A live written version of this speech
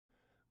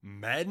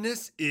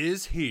Madness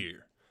is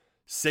here.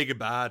 Say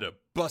goodbye to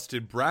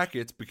busted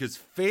brackets because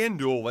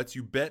FanDuel lets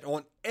you bet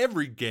on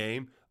every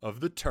game of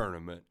the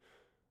tournament.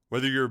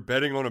 Whether you're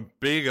betting on a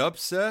big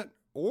upset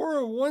or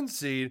a one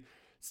seed,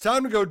 it's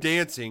time to go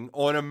dancing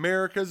on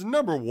America's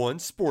 #1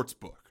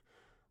 sportsbook.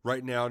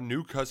 Right now,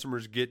 new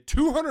customers get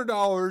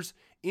 $200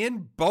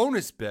 in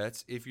bonus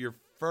bets if your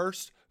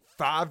first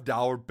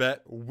 $5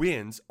 bet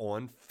wins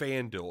on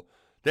FanDuel.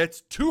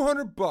 That's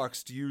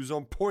 $200 to use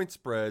on point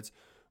spreads,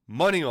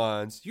 money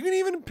lines. You can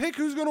even pick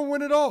who's going to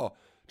win it all.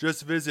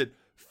 Just visit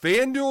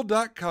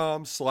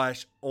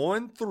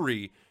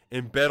FanDuel.com/on3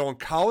 and bet on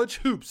college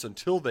hoops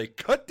until they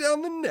cut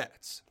down the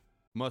nets.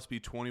 Must be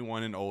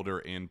 21 and older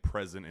and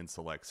present in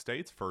select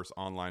states. First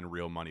online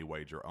real money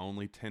wager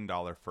only.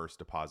 $10 first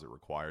deposit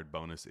required.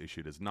 Bonus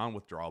issued as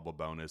non-withdrawable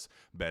bonus.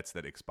 Bets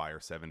that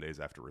expire 7 days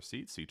after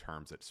receipt. See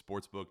terms at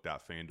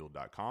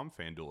sportsbook.fanduel.com.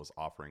 FanDuel is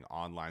offering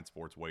online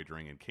sports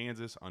wagering in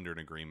Kansas under an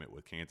agreement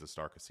with Kansas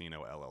Star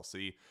Casino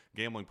LLC.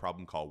 Gambling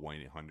problem? Call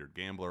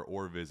 1-800-GAMBLER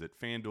or visit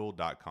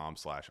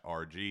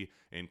fanduel.com/RG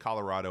in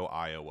Colorado,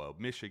 Iowa,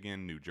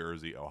 Michigan, New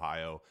Jersey,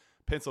 Ohio,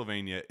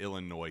 Pennsylvania,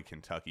 Illinois,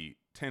 Kentucky,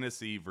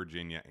 Tennessee,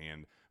 Virginia,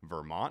 and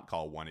Vermont.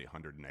 Call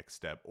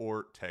 1-800-NEXT-STEP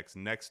or text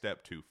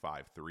NEXT-STEP to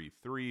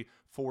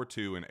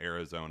 53342 in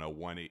Arizona,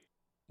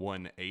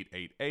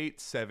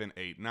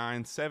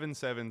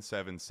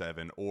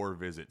 1-888-789-7777 or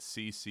visit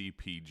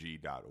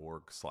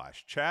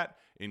ccpg.org/chat.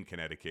 In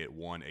Connecticut,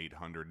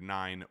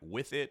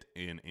 1-800-9-WITH-IT.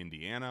 In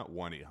Indiana,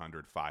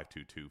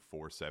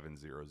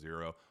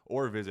 1-800-522-4700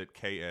 or visit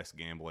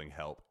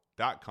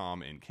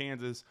ksgamblinghelp.com. In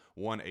Kansas,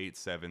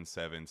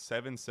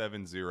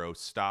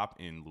 1-877-770-STOP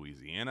in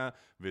Louisiana.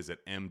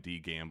 Visit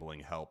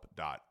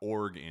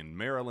mdgamblinghelp.org in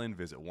Maryland.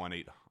 Visit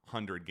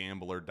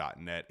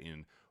 1-800-gambler.net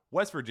in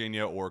West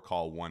Virginia or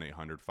call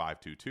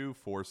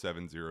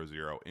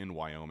 1-800-522-4700 in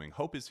Wyoming.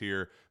 Hope is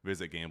here.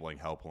 Visit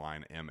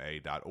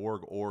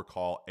gamblinghelplinema.org or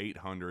call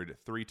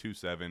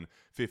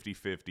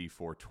 800-327-5050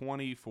 for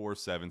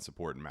 24/7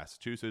 support in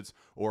Massachusetts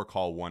or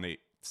call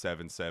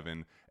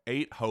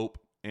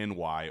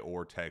 1-877-8-HOPE-NY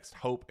or text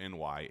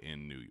HOPE-NY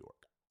in New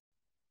York.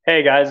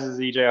 Hey guys, this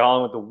is EJ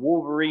Holland with the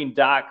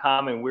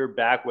Wolverine.com, and we're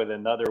back with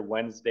another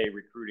Wednesday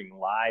recruiting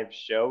live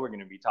show. We're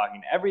going to be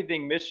talking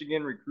everything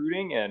Michigan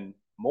recruiting and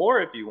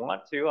more if you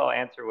want to. I'll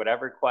answer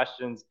whatever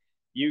questions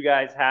you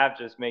guys have.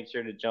 Just make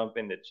sure to jump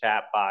in the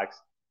chat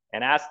box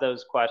and ask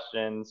those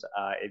questions.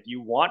 If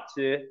you want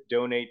to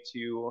donate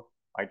to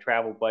my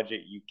travel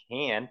budget, you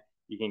can.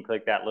 You can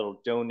click that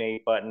little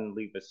donate button,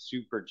 leave a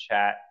super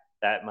chat.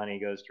 That money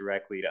goes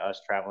directly to us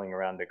traveling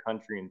around the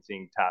country and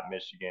seeing top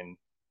Michigan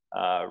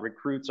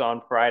recruits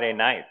on Friday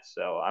nights.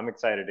 So I'm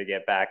excited to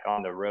get back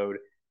on the road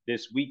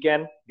this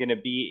weekend. Going to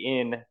be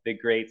in the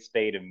great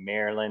state of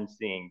Maryland,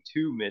 seeing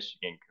two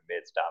Michigan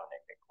commits,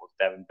 Dominic Nichols,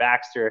 Devin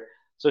Baxter.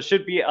 So it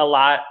should be a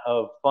lot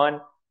of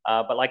fun.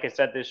 But like I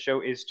said, this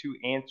show is to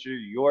answer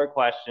your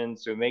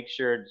questions. So make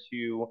sure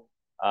to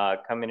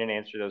come in and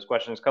answer those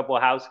questions. A couple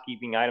of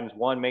housekeeping items.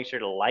 One, make sure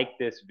to like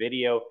this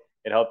video.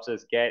 It helps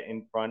us get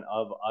in front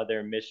of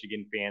other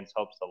Michigan fans,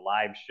 helps the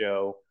live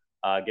show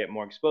get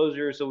more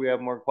exposure so we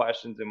have more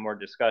questions and more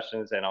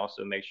discussions. And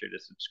also make sure to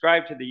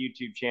subscribe to the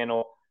YouTube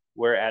channel.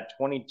 We're at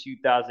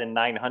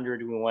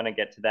 22,900. We want to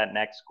get to that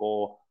next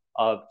goal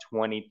of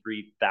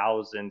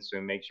 23,000. So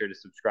make sure to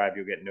subscribe.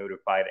 You'll get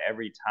notified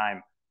every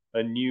time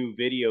a new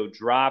video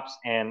drops.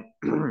 And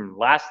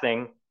last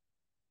thing,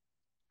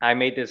 I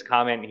made this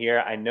comment here.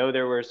 I know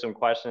there were some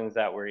questions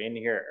that were in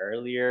here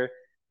earlier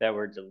that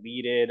were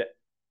deleted.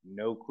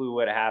 No clue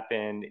what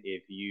happened.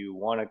 If you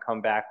want to come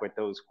back with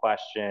those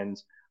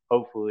questions,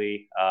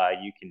 hopefully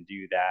you can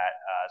do that.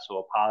 So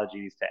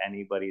apologies to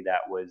anybody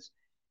that was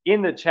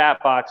in the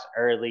chat box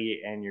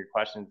early and your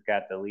questions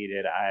got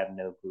deleted. I have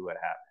no clue what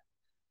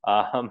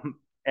happened.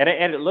 And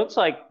it looks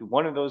like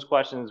one of those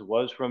questions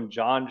was from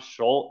John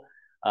Schultz,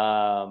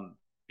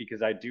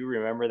 because I do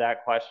remember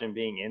that question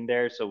being in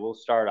there. So we'll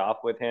start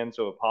off with him.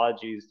 So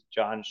apologies to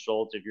John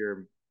Schultz if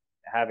you're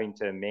having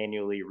to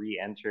manually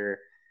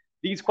re-enter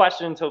these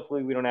questions.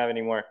 Hopefully we don't have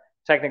any more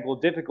technical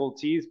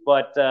difficulties.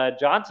 But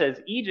John says,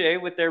 EJ,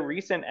 with their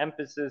recent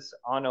emphasis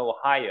on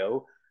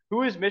Ohio,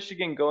 who is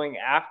Michigan going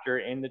after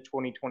in the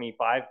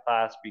 2025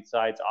 class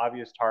besides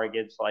obvious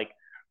targets like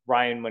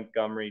Ryan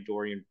Montgomery,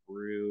 Dorian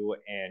Brew,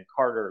 and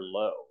Carter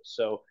Lowe?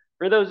 So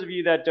for those of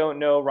you that don't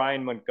know,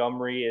 Ryan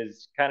Montgomery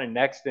is kind of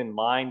next in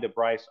line to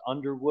Bryce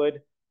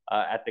Underwood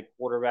at the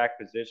quarterback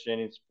position.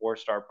 He's a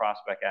four-star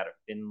prospect out of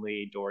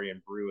Findlay.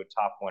 Dorian Brew, a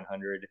top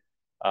 100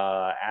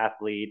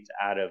 athlete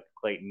out of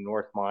Clayton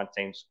Northmont,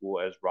 same school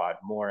as Rod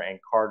Moore,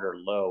 and Carter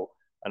Lowe,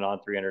 an on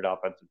 300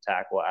 offensive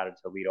tackle out of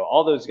Toledo.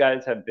 All those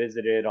guys have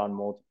visited on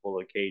multiple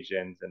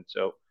occasions, and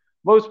so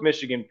most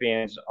Michigan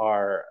fans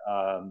are,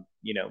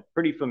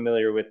 pretty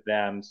familiar with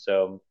them.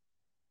 So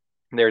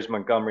there's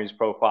Montgomery's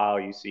profile.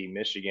 You see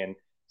Michigan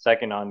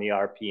second on the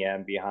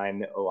RPM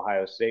behind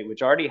Ohio State,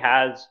 which already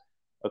has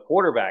a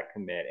quarterback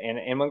commit.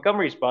 And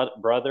Montgomery's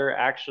brother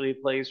actually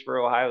plays for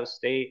Ohio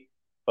State,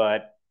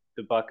 but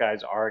the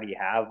Buckeyes already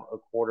have a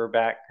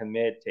quarterback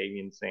commit,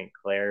 Tavian St.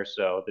 Clair.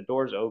 So the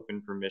door's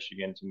open for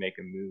Michigan to make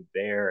a move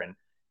there. And,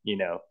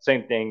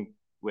 same thing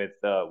with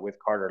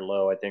Carter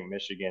Lowe. I think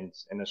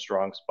Michigan's in a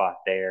strong spot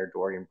there.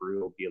 Dorian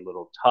Brew will be a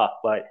little tough.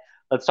 But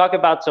let's talk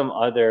about some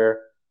other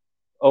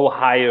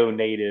Ohio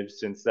natives,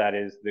 since that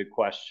is the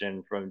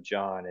question from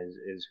John,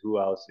 is who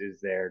else is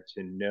there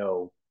to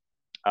know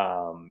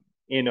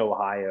in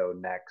Ohio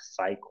next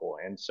cycle.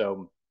 And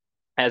so,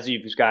 as you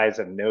guys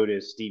have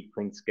noticed, Steve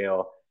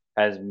Clinkscale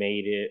has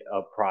made it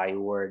a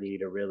priority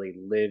to really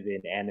live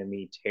in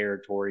enemy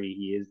territory.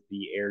 He is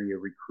the area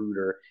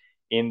recruiter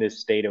in the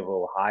state of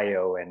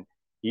Ohio, and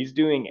he's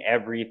doing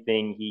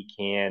everything he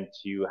can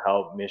to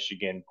help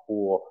Michigan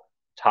pull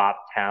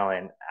top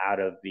talent out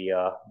of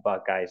the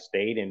Buckeye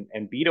State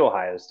and beat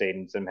Ohio State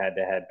in some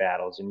head-to-head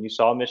battles. And you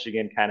saw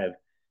Michigan kind of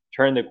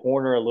turn the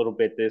corner a little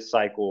bit this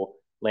cycle,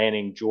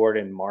 landing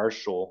Jordan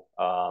Marshall,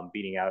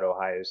 beating out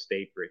Ohio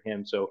State for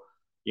him. So,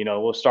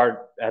 we'll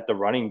start at the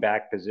running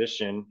back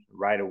position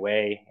right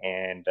away,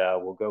 and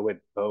we'll go with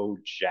Bo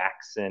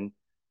Jackson.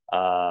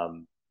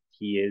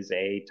 He is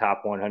a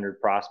top 100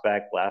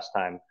 prospect last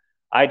time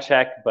I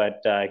checked,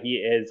 but he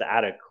is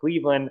out of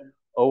Cleveland,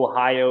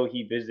 Ohio.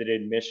 He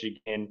visited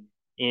Michigan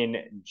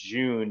in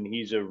June.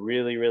 He's a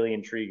really, really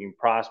intriguing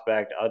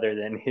prospect, other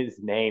than his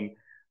name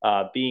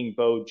being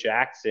Bo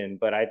Jackson.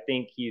 But I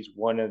think he's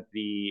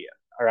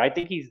I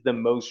think he's the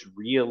most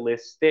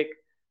realistic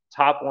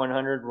top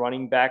 100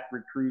 running back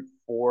recruit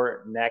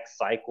for next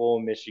cycle.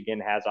 Michigan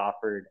has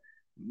offered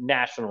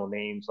national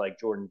names like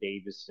Jordan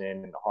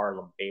Davison and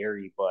Harlem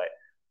Berry, but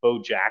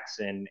Bo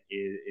Jackson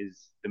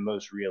is the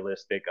most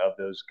realistic of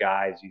those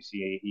guys. You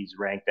see, he's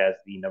ranked as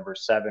the number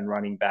 7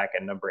 running back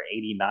and number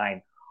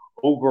 89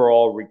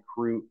 overall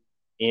recruit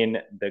in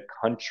the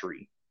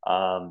country.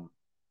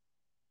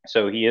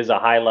 So he is a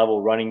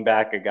high-level running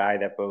back, a guy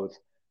that both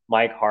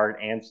Mike Hart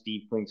and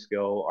Steve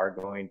Clinkscale are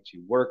going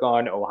to work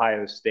on.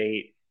 Ohio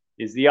State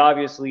is the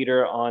obvious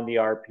leader on the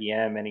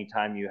RPM.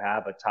 Anytime you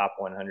have a top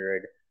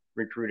 100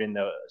 recruit in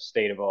the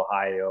state of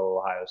Ohio,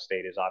 Ohio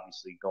State is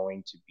obviously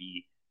going to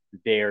be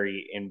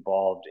very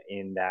involved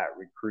in that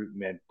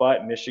recruitment.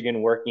 But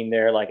Michigan working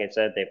there, like I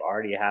said, they've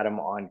already had him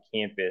on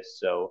campus,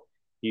 so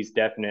he's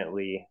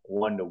definitely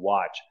one to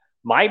watch.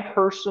 My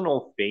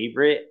personal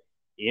favorite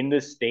in the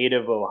state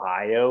of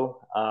Ohio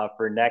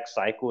for next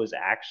cycle is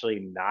actually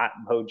not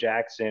Bo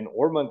Jackson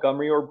or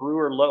Montgomery or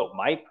Brewer Lowe.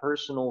 My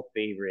personal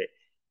favorite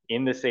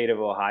in the state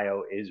of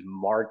Ohio is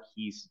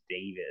Marquise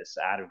Davis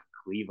out of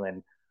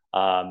Cleveland.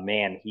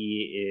 Man,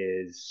 he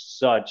is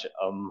such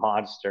a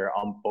monster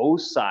on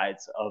both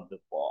sides of the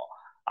ball.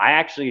 I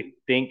actually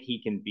think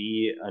he can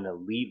be an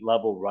elite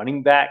level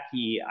running back.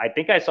 I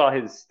think I saw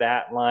his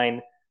stat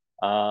line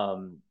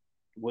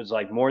was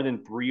like more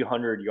than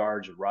 300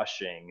 yards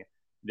rushing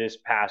this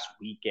past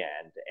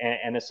weekend.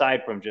 And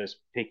aside from just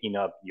picking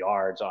up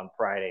yards on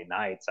Friday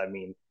nights, I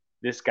mean,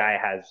 this guy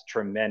has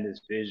tremendous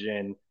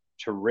vision,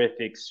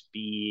 terrific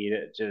speed.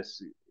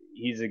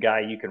 He's a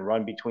guy you can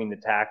run between the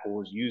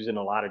tackles, use in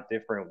a lot of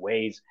different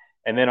ways.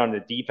 And then on the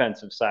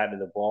defensive side of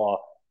the ball,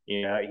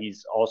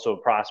 he's also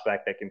a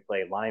prospect that can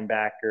play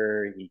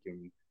linebacker. He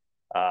can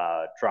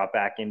drop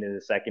back into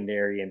the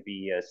secondary and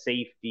be a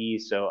safety.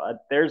 So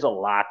there's a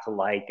lot to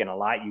like and a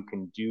lot you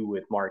can do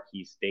with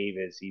Marquise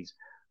Davis. He's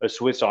a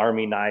Swiss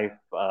Army knife.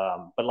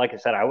 But like I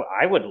said,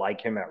 I would like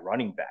him at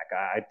running back.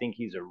 I think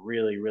he's a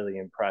really, really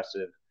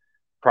impressive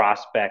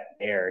prospect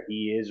there.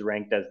 He is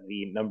ranked as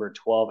the number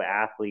 12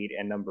 athlete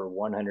and number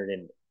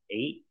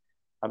 108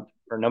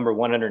 or number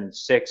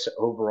 106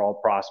 overall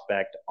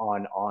prospect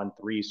on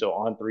On3. So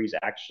On3 is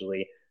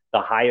actually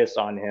the highest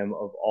on him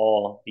of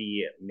all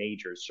the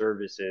major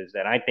services.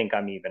 And I think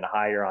I'm even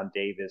higher on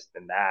Davis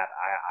than that.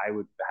 I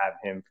would have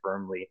him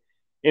firmly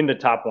in the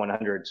top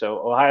 100. So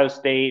Ohio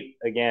State,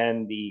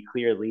 again, the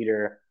clear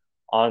leader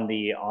on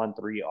the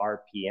On3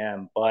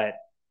 RPM, but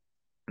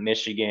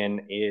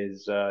Michigan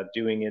is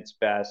doing its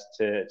best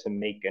to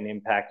make an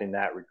impact in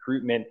that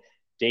recruitment.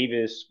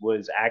 Davis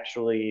was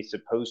actually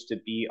supposed to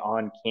be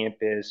on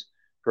campus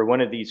for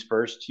one of these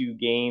first 2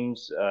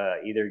 games,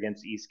 either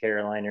against East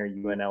Carolina or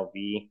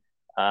UNLV.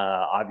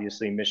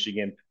 Obviously,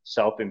 Michigan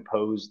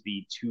self-imposed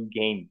the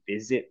 2-game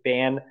visit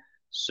ban,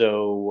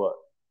 so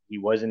he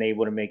wasn't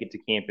able to make it to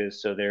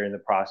campus. So they're in the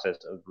process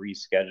of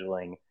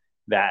rescheduling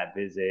that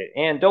visit.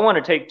 And don't want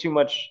to take too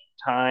much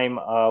time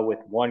with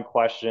one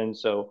question.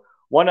 So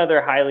one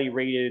other highly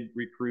rated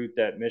recruit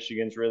that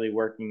Michigan's really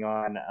working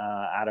on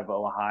out of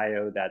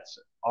Ohio that's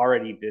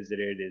already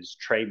visited is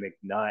Trey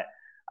McNutt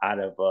out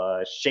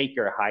of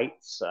Shaker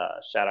Heights.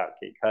 Shout out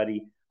Kate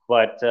Cuddy.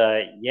 But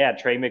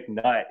Trey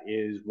McNutt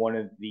is one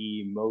of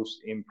the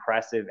most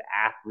impressive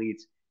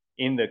athletes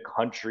in the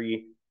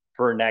country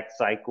for next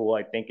cycle.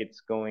 I think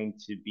it's going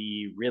to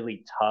be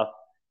really tough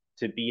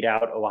to beat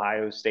out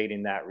Ohio State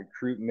in that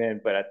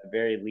recruitment, but at the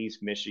very least,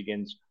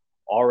 Michigan's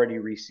already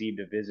received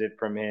a visit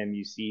from him.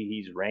 You see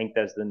he's ranked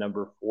as the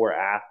number 4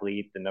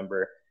 athlete, the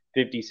number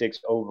 56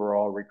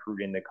 overall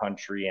recruit in the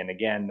country. And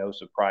again, no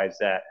surprise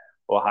that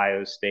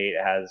Ohio State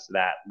has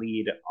that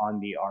lead on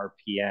the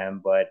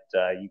RPM, but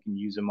you can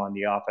use them on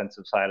the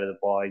offensive side of the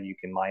ball. You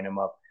can line them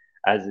up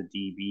as a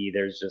DB.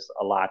 There's just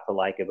a lot to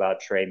like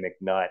about Trey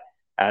McNutt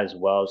as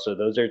well. So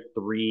those are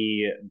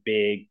three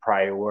big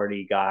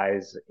priority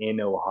guys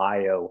in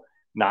Ohio,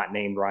 not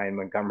named Ryan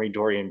Montgomery,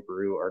 Dorian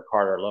Brew, or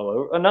Carter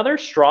Lowe. Another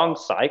strong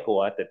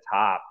cycle at the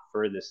top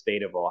for the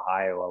state of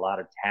Ohio. A lot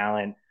of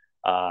talent.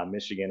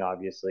 Michigan,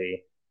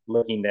 obviously,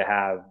 looking to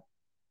have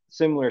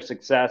similar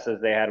success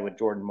as they had with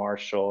Jordan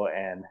Marshall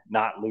and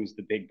not lose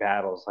the big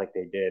battles like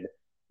they did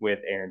with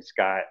Aaron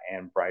Scott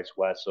and Bryce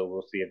West. So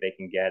we'll see if they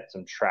can get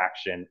some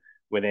traction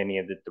with any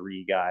of the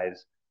three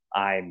guys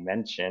I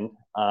mentioned.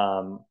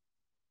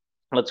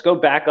 Let's go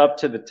back up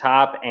to the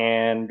top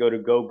and go to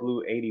Go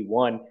Blue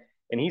 81.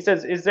 And he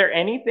says, is there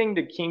anything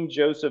to King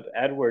Joseph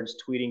Edwards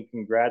tweeting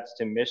congrats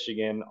to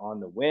Michigan on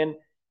the win?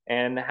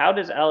 And how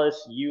does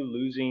LSU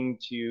losing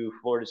to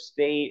Florida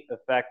State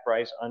affect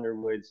Bryce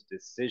Underwood's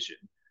decision?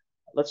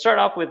 Let's start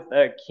off with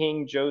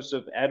King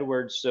Joseph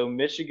Edwards. So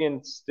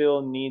Michigan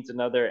still needs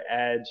another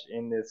edge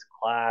in this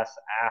class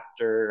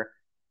after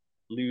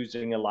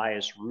losing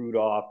Elias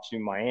Rudolph to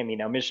Miami.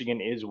 Now, Michigan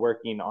is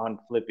working on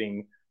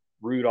flipping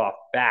Rudolph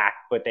back,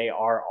 but they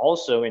are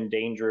also in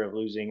danger of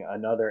losing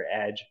another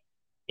edge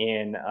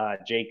in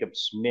Jacob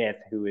Smith,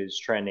 who is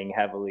trending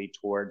heavily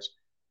towards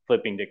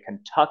flipping to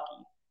Kentucky.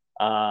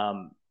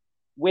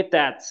 With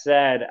that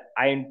said,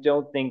 I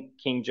don't think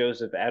King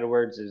Joseph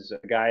Edwards is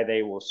a guy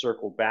they will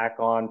circle back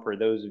on. For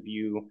those of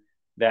you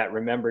that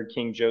remember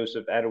King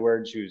Joseph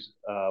Edwards, who's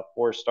a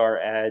four-star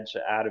edge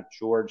out of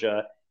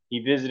Georgia, he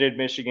visited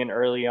Michigan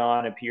early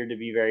on, appeared to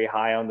be very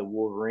high on the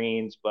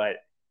Wolverines, but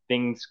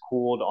things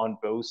cooled on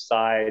both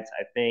sides.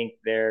 I think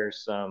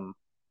there's some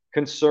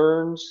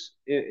concerns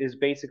is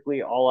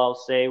basically all I'll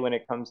say when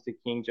it comes to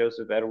King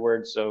Joseph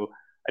Edwards. So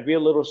I'd be a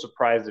little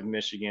surprised if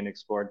Michigan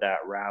explored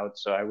that route.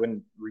 So I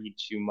wouldn't read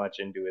too much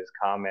into his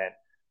comment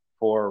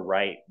for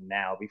right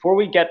now. Before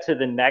we get to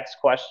the next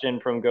question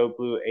from Go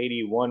Blue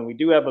 81, we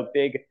do have a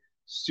big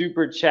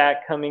super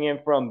chat coming in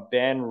from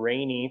Ben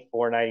Rainey,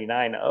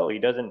 $4.99. Oh, he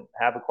doesn't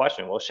have a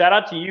question. Well, shout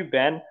out to you,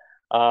 Ben,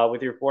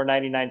 with your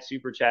 $4.99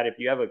 super chat. If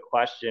you have a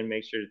question,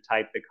 make sure to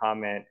type the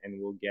comment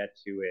and we'll get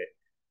to it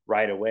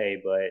right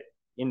away. But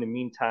in the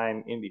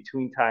meantime, in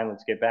between time,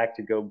 let's get back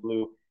to Go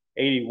Blue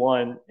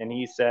 81. And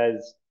he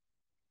says,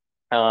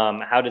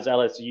 how does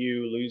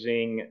LSU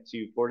losing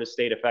to Florida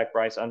State affect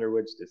Bryce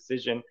Underwood's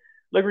decision?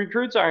 Look,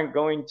 recruits aren't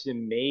going to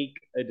make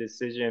a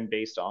decision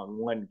based on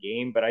one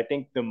game, but I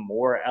think the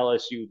more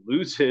LSU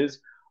loses,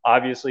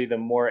 obviously, the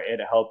more it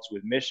helps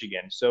with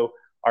Michigan. So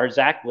our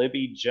Zach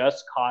Libby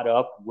just caught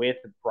up with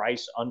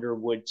Bryce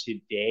Underwood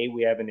today.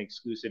 We have an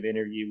exclusive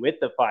interview with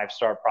the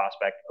five-star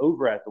prospect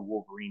over at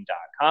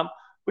thewolverine.com,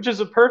 which is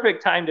a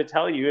perfect time to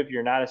tell you if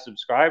you're not a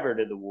subscriber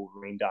to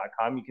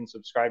thewolverine.com, you can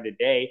subscribe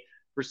today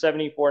for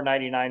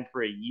 $74.99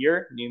 for a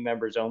year. New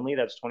members only.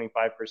 That's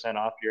 25%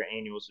 off your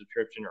annual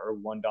subscription or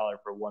 $1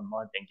 for 1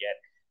 month and get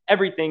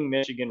everything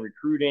Michigan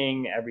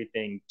recruiting,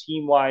 everything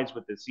team-wise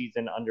with the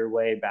season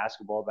underway,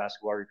 basketball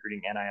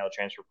recruiting, NIL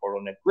transfer portal,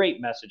 and a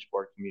great message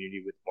board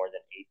community with more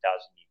than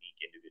 8,000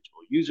 unique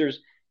individual users.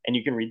 And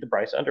you can read the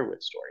Bryce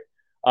Underwood story.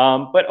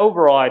 But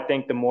overall, I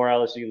think the more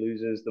LSU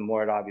loses, the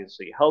more it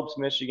obviously helps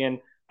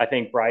Michigan. I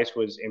think Bryce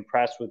was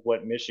impressed with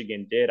what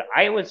Michigan did.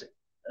 I was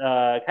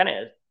kind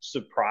of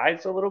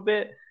surprised a little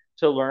bit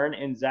to learn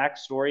in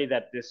Zach's story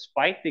that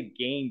despite the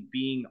game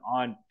being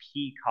on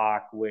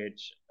Peacock,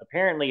 which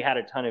apparently had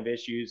a ton of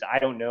issues, I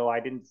don't know. I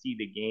didn't see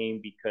the game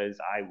because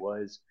I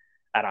was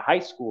at a high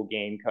school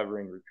game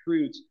covering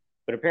recruits,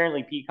 but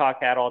apparently Peacock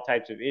had all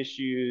types of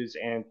issues,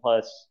 and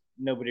plus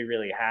nobody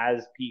really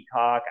has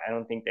Peacock. I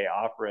don't think they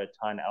offer a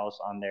ton else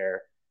on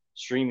their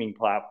streaming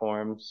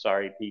platform.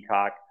 Sorry,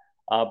 Peacock.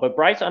 But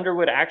Bryce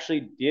Underwood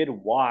actually did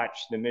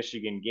watch the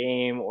Michigan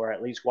game, or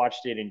at least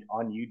watched it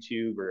on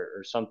YouTube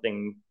or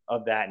something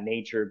of that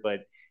nature.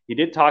 But he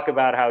did talk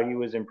about how he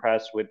was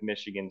impressed with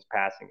Michigan's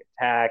passing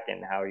attack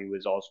and how he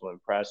was also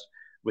impressed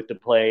with the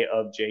play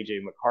of J.J.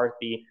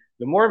 McCarthy.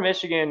 The more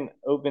Michigan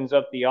opens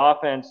up the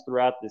offense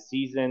throughout the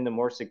season, the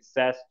more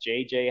success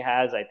J.J.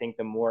 has, I think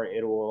the more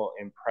it will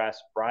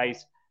impress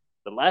Bryce.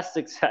 The less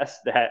success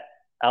that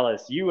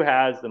LSU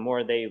has, the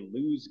more they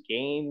lose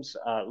games.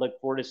 Look,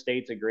 Florida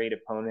State's a great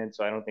opponent,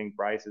 so I don't think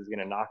Bryce is going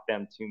to knock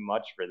them too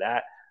much for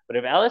that. But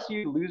if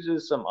LSU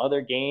loses some other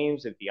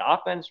games, if the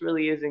offense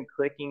really isn't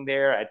clicking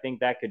there, I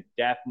think that could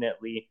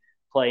definitely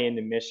play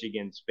into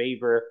Michigan's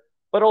favor.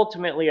 But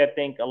ultimately, I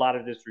think a lot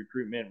of this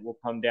recruitment will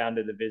come down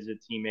to the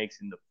visits he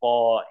makes in the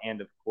fall.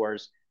 And of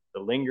course, the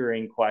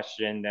lingering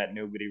question that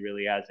nobody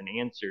really has an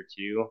answer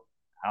to: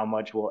 how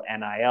much will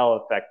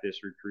NIL affect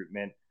this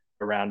recruitment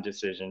around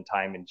decision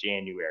time in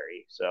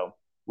January? So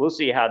we'll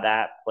see how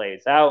that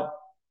plays out.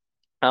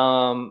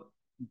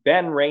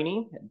 Ben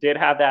Rainey did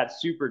have that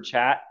super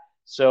chat,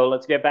 so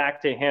let's get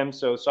back to him.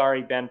 So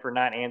sorry, Ben, for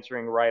not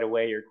answering right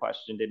away. Your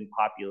question didn't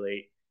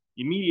populate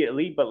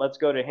immediately, but let's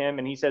go to him.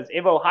 And he says,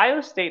 if Ohio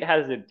State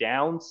has a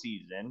down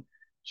season,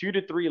 2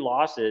 to 3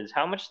 losses,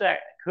 how much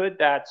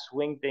that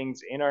swing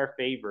things in our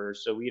favor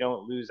so we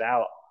don't lose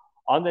out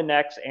on the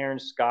next Aaron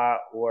Scott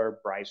or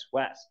Bryce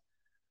West?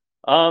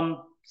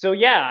 So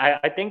yeah,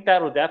 I think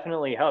that'll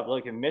definitely help.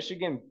 Look, if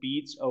Michigan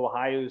beats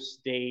Ohio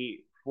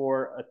State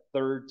for a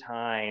third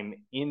time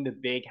in the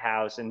big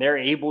house and they're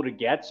able to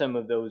get some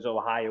of those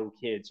Ohio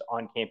kids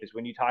on campus,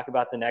 when you talk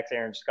about the next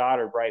Aaron Scott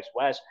or Bryce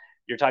West,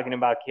 you're talking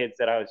about kids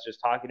that I was just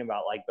talking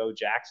about, like Bo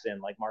Jackson,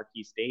 like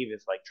Marquise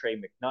Davis, like Trey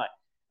McNutt.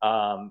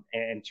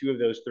 And two of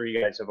those three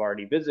guys have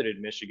already visited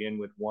Michigan,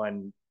 with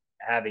one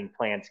having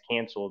plans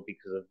canceled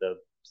because of the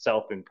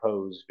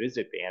self-imposed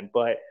visit ban.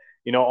 But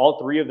all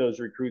three of those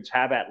recruits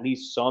have at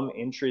least some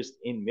interest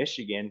in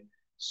Michigan.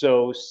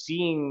 So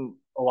seeing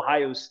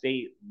Ohio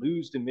State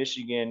lose to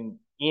Michigan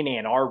in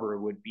Ann Arbor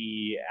would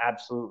be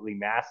absolutely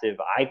massive,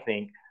 I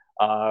think,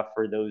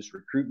 for those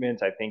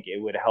recruitments. I think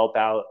it would help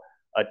out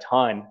a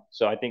ton.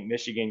 So I think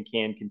Michigan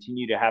can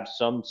continue to have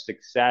some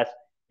success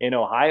in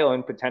Ohio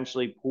and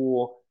potentially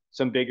pull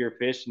some bigger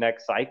fish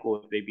next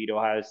cycle if they beat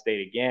Ohio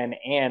State again.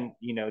 And,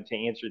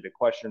 to answer the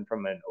question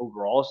from an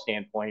overall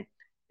standpoint,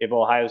 if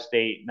Ohio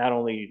State not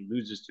only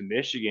loses to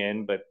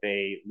Michigan, but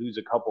they lose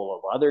a couple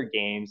of other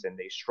games and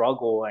they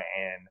struggle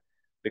and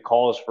the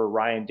calls for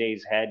Ryan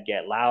Day's head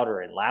get louder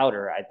and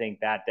louder, I think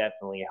that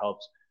definitely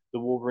helps the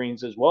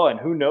Wolverines as well.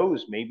 And who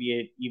knows, maybe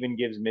it even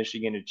gives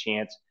Michigan a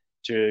chance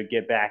to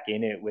get back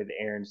in it with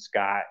Aaron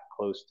Scott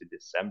close to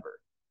December.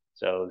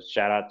 So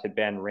shout out to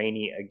Ben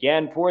Rainey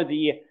again for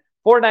the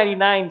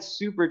 $4.99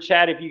 super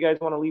chat. If you guys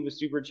want to leave a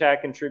super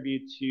chat,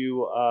 contribute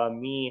to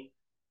me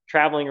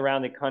traveling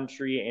around the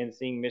country and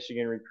seeing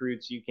Michigan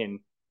recruits, you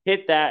can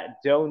hit that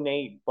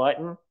donate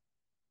button.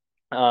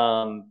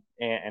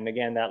 And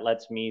again, that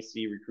lets me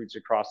see recruits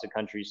across the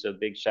country. So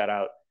big shout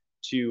out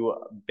to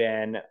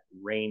Ben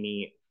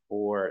Rainey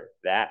for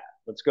that.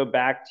 Let's go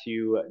back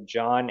to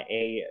John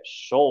A.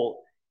 Schultz.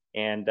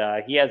 And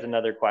he has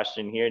another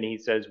question here. And he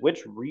says,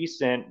 which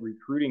recent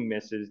recruiting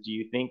misses do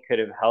you think could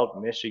have helped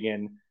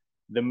Michigan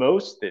the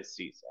most this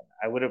season?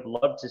 I would have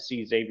loved to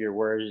see Xavier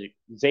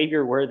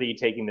Worthy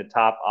taking the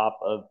top off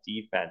of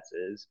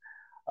defenses.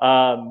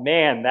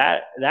 Man,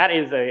 that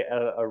is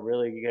a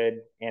really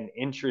good and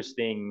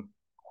interesting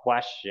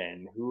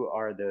question. Who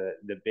are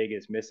the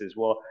biggest misses?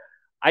 Well,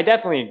 I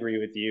definitely agree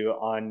with you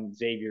on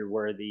Xavier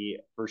Worthy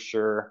for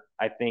sure.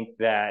 I think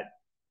that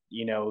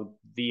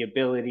the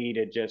ability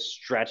to just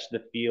stretch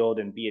the field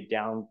and be a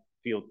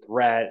downfield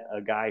threat,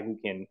 a guy who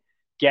can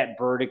get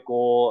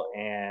vertical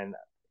and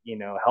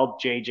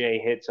help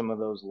JJ hit some of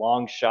those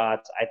long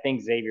shots. I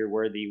think Xavier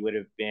Worthy would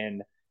have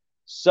been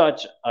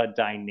such a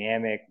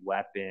dynamic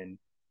weapon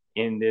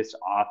in this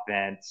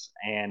offense.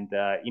 And,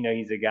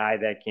 he's a guy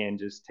that can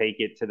just take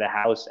it to the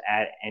house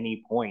at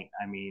any point.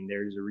 I mean,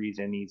 there's a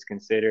reason he's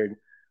considered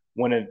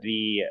one of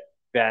the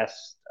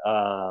best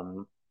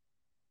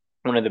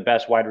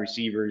wide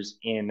receivers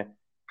in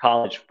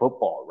college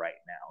football right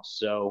now.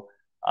 So,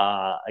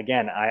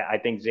 again, I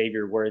think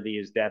Xavier Worthy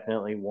is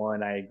definitely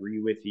one. I agree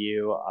with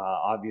you.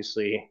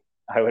 Obviously,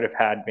 I would have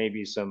had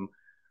maybe some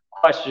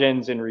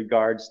questions in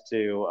regards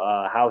to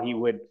how he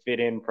would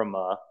fit in from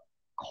a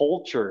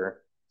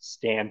culture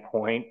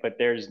standpoint, but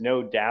there's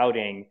no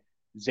doubting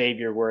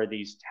Xavier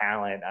Worthy's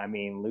talent. I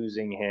mean,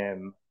 losing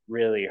him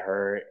really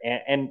hurt.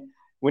 And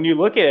when you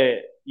look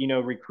at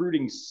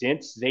recruiting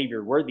since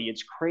Xavier Worthy,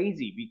 it's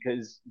crazy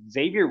because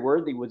Xavier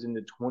Worthy was in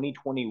the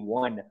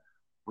 2021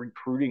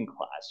 recruiting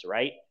class,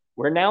 right?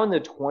 We're now in the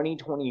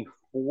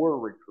 2024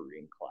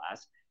 recruiting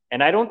class,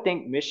 and I don't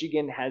think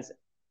Michigan has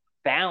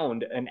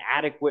found an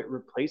adequate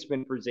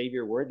replacement for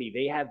Xavier Worthy.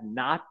 They have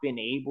not been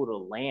able to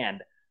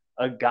land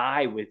a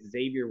guy with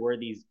Xavier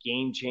Worthy's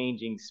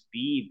game-changing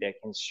speed that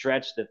can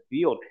stretch the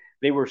field.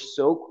 They were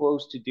so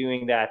close to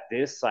doing that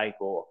this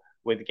cycle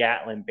with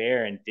Gatlin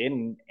Bear and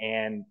didn't.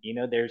 And,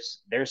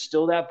 there's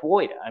still that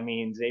void. I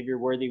mean, Xavier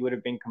Worthy would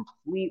have been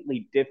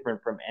completely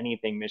different from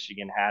anything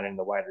Michigan had in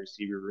the wide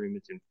receiver room.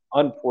 It's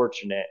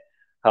unfortunate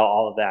how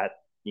all of that,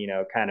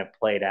 kind of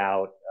played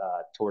out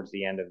towards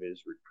the end of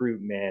his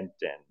recruitment.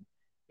 And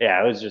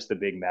yeah, it was just a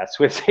big mess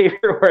with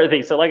Xavier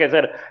Worthy. So like I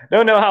said,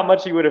 don't know how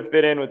much he would have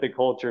fit in with the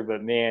culture,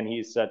 but man,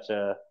 he's such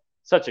a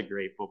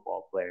great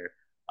football player.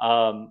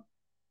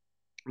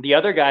 The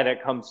other guy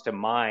that comes to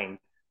mind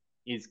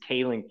is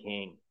Kalen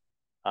King,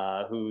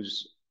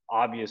 who's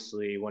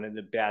obviously one of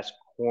the best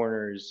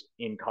corners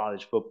in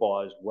college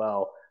football as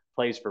well,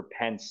 plays for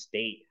Penn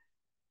State.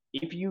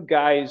 If you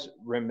guys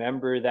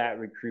remember that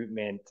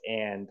recruitment,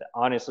 and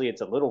honestly, it's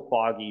a little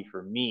foggy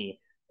for me,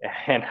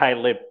 and I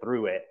lived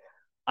through it,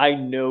 I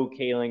know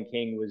Kalen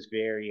King was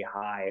very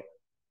high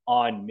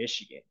on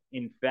Michigan.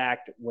 In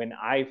fact, when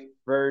I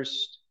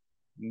first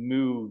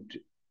moved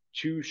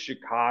to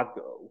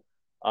Chicago,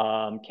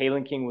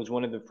 Kalen King was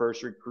one of the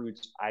first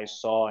recruits I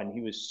saw, and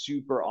he was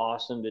super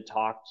awesome to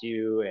talk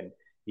to. And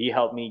he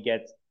helped me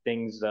get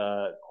things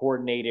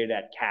coordinated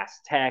at Cass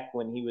Tech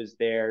when he was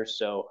there.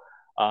 So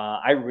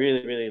I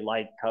really, really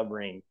liked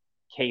covering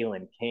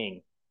Kalen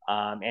King.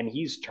 And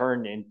he's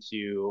turned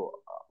into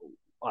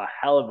a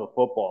hell of a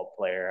football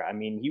player. I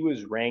mean, he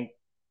was ranked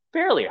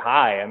fairly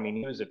high. I mean,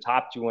 he was a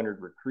top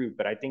 200 recruit,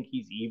 but I think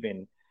he's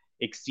even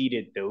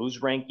exceeded those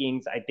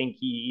rankings. I think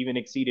he even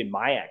exceeded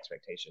my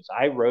expectations.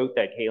 I wrote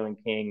that Kalen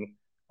King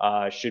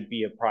should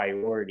be a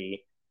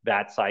priority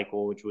that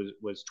cycle, which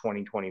was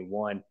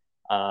 2021.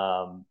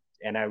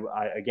 And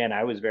again,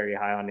 I was very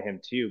high on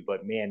him too.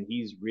 But man,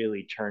 he's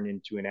really turned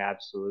into an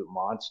absolute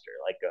monster,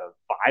 like a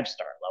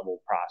 5-star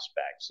level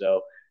prospect.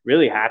 So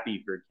really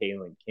happy for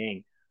Kalen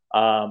King.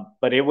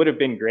 But it would have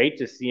been great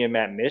to see him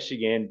at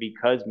Michigan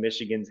because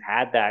Michigan's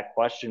had that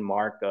question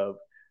mark of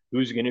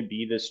who's going to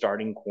be the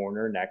starting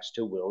corner next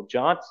to Will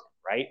Johnson,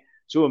 right?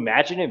 So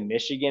imagine if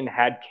Michigan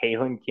had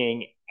Kalen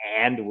King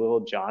and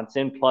Will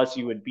Johnson, plus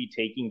you would be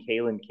taking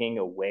Kalen King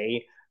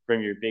away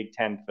from your Big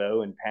Ten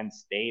foe in Penn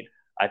State.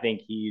 I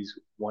think he's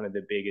one of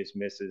the biggest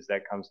misses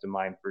that comes to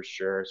mind for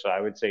sure. So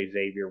I would say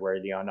Xavier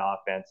Worthy on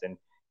offense and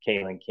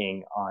Kalen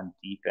King on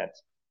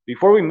defense.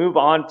 Before we move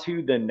on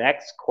to the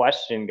next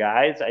question,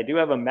 guys, I do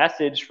have a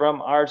message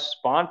from our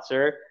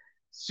sponsor,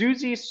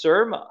 Susie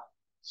Surma.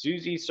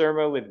 Susie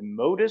Surma with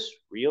Modus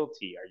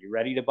Realty. Are you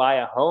ready to buy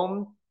a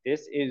home?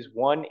 This is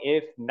one,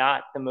 if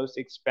not the most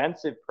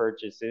expensive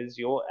purchases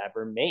you'll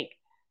ever make.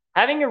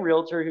 Having a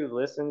realtor who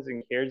listens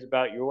and cares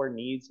about your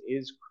needs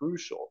is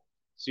crucial.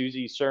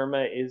 Susie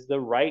Surma is the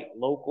right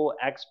local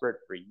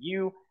expert for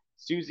you.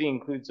 Susie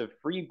includes a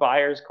free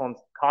buyer's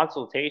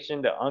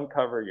consultation to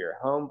uncover your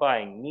home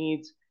buying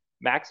needs,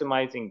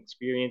 maximizing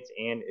experience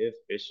and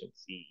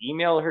efficiency.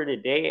 Email her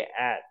today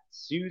at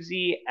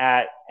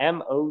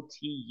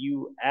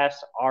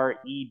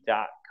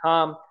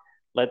susie@motusre.com.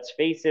 Let's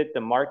face it, the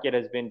market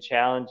has been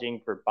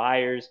challenging for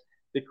buyers.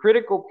 The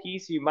critical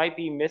piece you might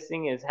be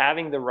missing is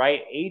having the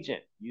right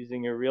agent.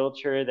 Using a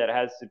realtor that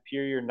has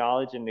superior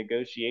knowledge and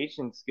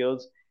negotiation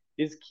skills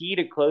is key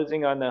to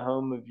closing on the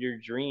home of your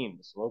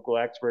dreams. Local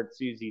expert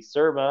Susie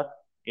Surma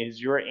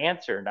is your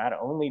answer. Not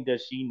only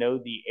does she know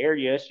the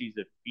area, she's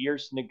a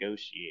fierce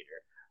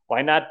negotiator.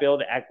 Why not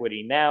build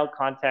equity now?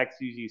 Contact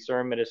Susie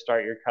Surma to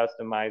start your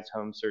customized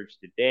home search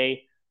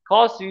today.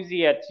 Call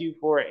Susie at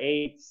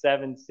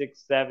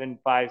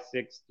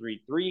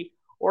 248-767-5633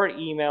 or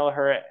email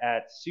her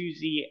at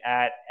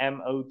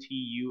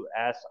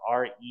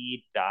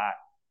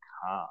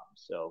susie@motusre.com.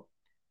 So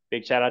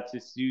big shout out to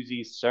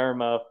Susie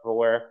Surma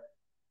for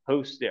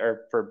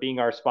being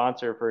our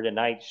sponsor for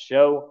tonight's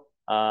show.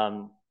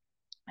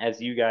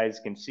 As you guys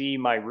can see,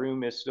 my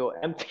room is still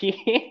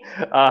empty.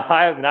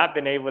 I have not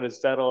been able to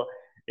settle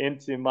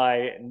into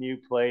my new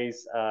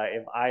place.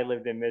 If I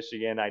lived in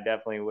Michigan, I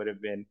definitely would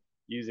have been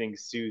using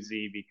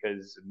Susie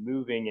because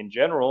moving in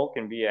general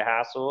can be a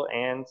hassle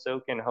and so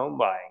can home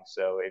buying.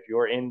 So if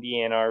you're in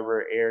the Ann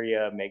Arbor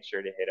area, make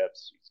sure to hit up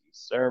Susie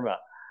Surma.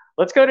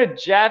 Let's go to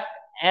Jeff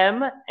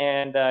M,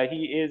 and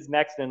he is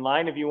next in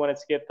line. If you want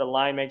to skip the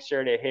line, make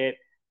sure to hit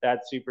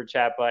that super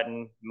chat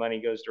button. Money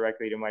goes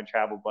directly to my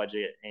travel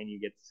budget and you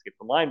get to skip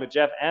the line. But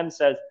Jeff M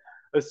says,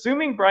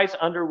 assuming Bryce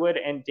Underwood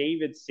and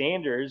David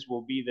Sanders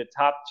will be the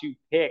top 2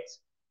 picks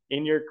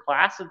in your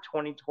class of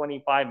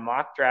 2025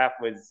 mock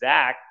draft with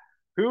Zach,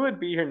 who would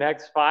be your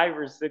next 5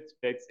 or 6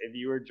 picks if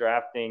you were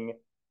drafting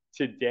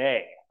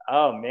today?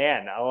 Oh,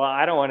 man. Well,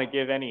 I don't want to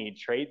give any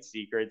trade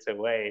secrets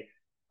away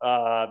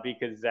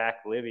because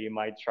Zach Libby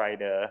might try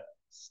to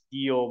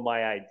steal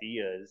my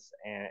ideas,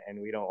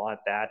 and we don't want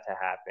that to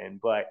happen.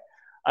 But,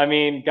 I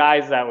mean,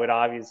 guys that would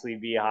obviously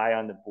be high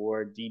on the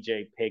board,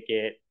 DJ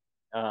Pickett,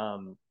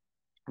 the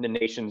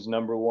nation's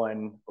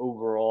 #1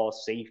 overall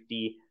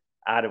safety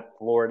out of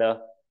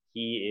Florida.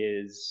 He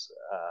is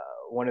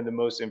one of the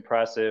most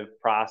impressive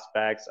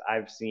prospects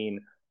I've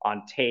seen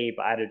on tape.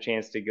 I had a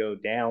chance to go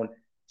down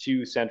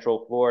to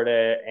Central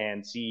Florida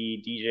and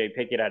see DJ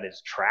Pickett at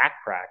his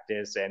track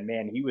practice. And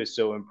man, he was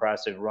so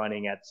impressive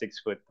running at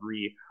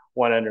 6'3",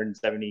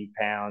 170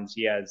 pounds.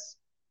 He has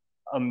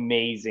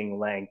amazing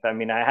length. I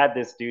mean, I had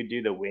this dude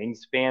do the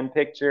wingspan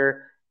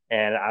picture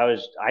and I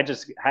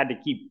just had to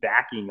keep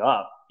backing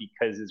up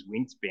because his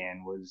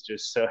wingspan was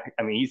just so,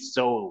 I mean, he's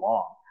so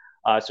long.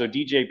 So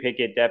DJ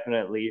Pickett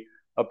definitely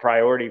a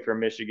priority for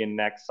Michigan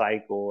next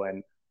cycle,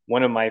 and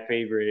one of my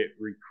favorite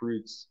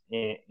recruits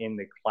in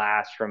the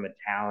class from a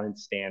talent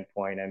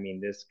standpoint. I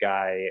mean, this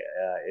guy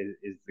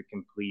is the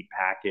complete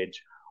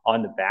package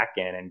on the back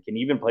end and can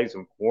even play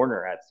some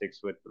corner at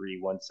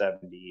 6'3",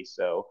 170.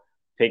 So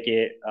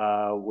Pickett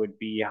would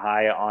be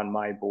high on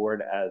my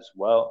board as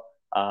well.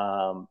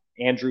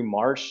 Andrew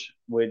Marsh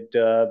would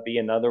be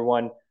another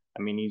one.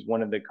 I mean, he's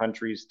one of the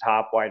country's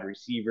top wide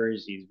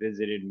receivers. He's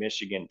visited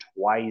Michigan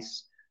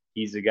twice.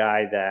 He's a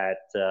guy that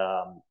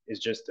is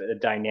just a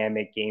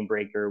dynamic game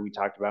breaker. We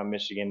talked about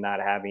Michigan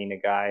not having a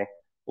guy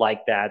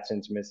like that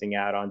since missing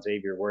out on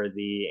Xavier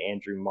Worthy.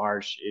 Andrew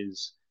Marsh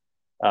is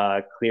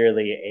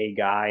clearly a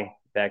guy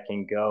that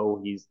can go.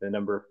 He's the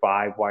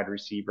 #5 wide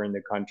receiver in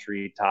the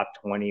country, top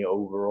 20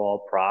 overall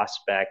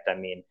prospect. I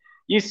mean,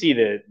 you see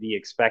the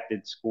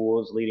expected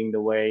schools leading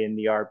the way in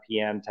the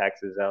RPM,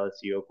 Texas,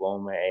 LSU,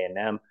 Oklahoma,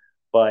 A&M.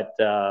 But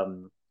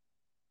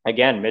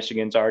again,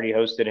 Michigan's already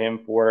hosted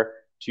him for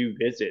 2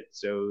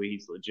 visits. So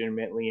he's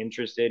legitimately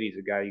interested. He's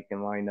a guy you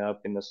can line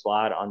up in the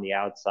slot on the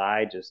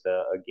outside, just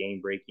a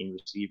game breaking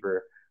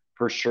receiver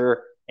for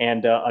sure.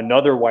 And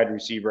another wide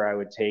receiver I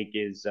would take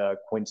is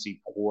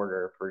Quincy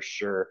Porter for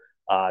sure.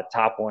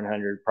 Top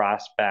 100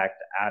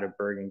 prospect out of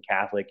Bergen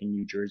Catholic in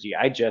New Jersey.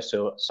 I just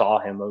saw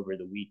him over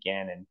the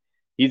weekend, and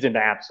he's an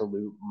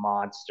absolute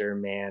monster,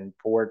 man.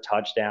 4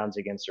 touchdowns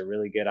against a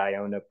really good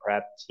Iona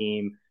Prep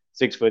team.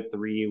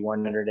 6'3",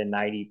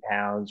 190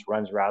 pounds,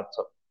 runs routes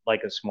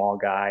like a small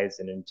guy, is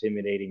an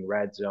intimidating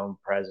red zone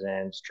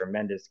presence,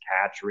 tremendous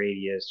catch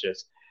radius,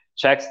 just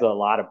checks a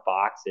lot of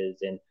boxes.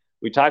 And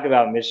we talk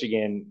about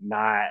Michigan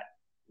not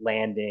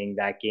landing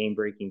that game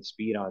breaking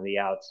speed on the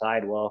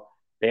outside. Well,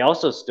 they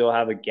also still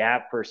have a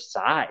gap for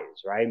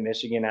size, right?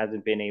 Michigan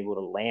hasn't been able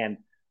to land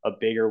a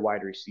bigger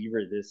wide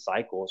receiver this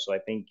cycle. So I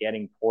think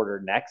getting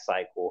Porter next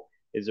cycle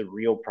is a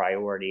real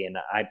priority, and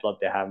I'd love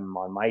to have him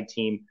on my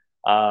team.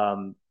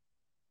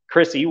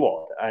 Chris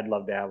Ewald, I'd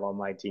love to have on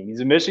my team. He's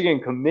a Michigan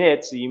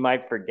commit, so you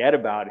might forget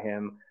about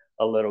him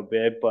a little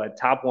bit, but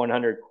top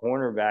 100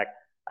 cornerback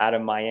out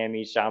of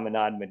Miami,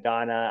 Chaminade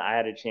Madonna. I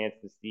had a chance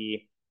to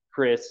see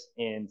Chris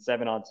in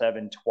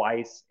 7-on-7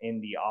 twice in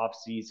the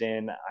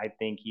offseason. I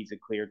think he's a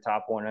clear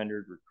top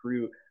 100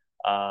 recruit.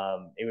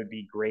 It would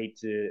be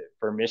great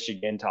for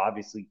Michigan to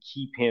obviously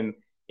keep him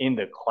in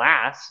the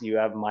class. You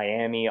have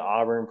Miami,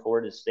 Auburn,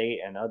 Florida State,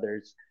 and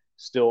others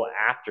still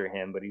after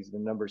him, but he's the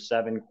number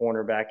 7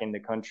 cornerback in the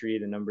country,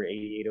 the number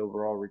 88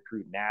 overall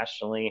recruit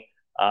nationally.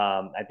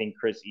 I think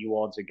Chris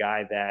Ewald's a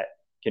guy that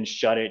can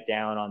shut it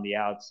down on the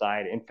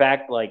outside. In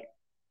fact, like,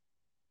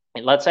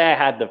 let's say I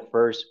had the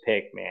first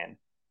pick, man.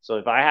 So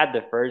if I had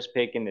the first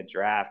pick in the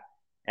draft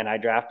and I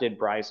drafted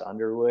Bryce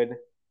Underwood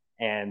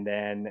and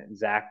then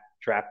Zach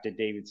drafted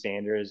David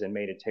Sanders and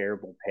made a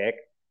terrible pick,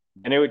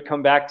 and it would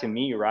come back to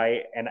me,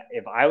 right? And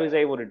if I was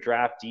able to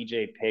draft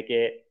DJ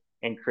Pickett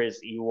and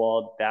Chris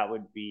Ewald, that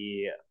would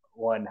be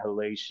one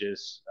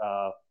hellacious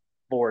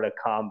Florida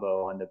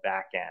combo on the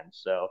back end.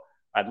 So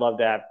I'd love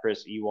to have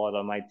Chris Ewald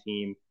on my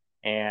team.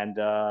 And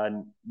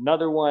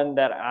another one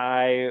that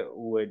I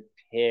would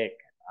pick,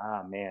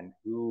 man,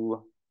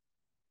 who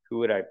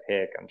would I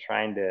pick? I'm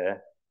trying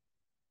to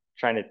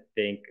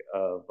think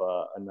of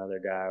another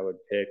guy I would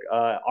pick.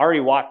 Ari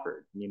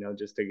Watford,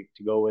 just to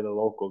go with a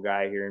local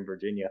guy here in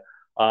Virginia.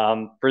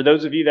 For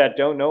those of you that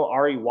don't know,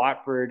 Ari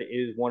Watford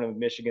is one of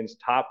Michigan's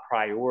top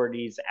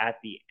priorities at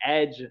the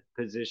edge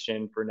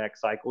position for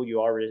next cycle.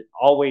 You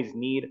always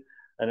need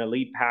an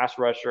elite pass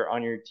rusher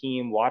on your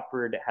team.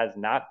 Watford has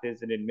not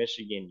visited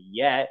Michigan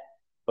yet,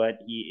 but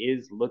he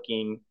is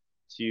looking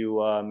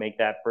to make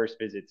that first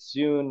visit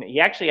soon. He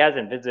actually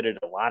hasn't visited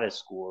a lot of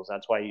schools.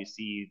 That's why you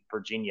see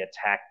Virginia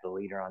Tech, the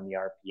leader on the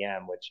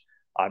RPM, which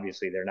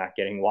obviously they're not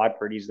getting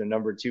Watford. He's the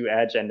number 2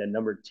 edge and the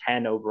number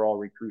 10 overall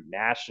recruit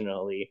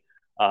nationally,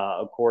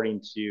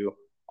 according to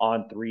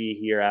On3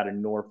 here out of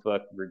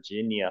Norfolk,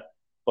 Virginia.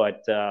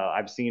 But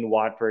I've seen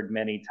Watford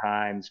many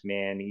times,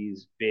 man.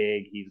 He's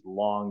big, he's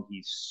long,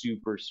 he's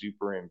super,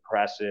 super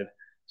impressive.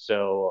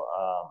 So,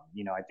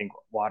 I think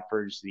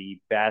Watford's the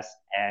best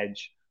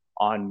edge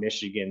on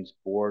Michigan's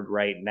board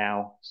right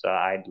now. So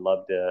I'd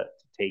love to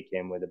take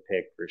him with a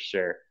pick for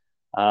sure.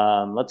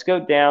 Let's go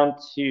down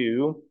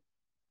to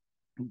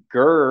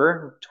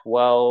Gurr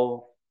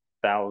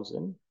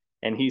 12,000.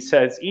 And he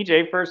says,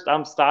 EJ, first,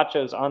 I'm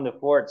Stachos on the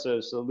fort.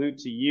 So salute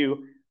to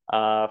you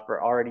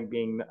for already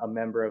being a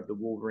member of the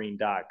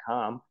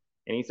Wolverine.com.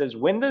 And he says,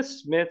 when the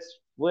Smiths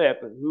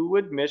flip, who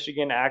would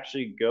Michigan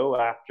actually go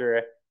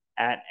after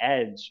at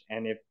edge?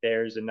 And if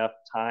there's enough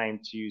time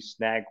to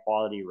snag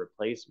quality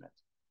replacements?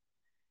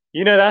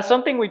 That's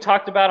something we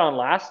talked about on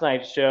last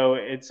night's show.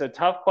 It's a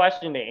tough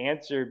question to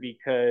answer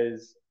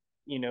because,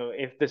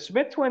 if the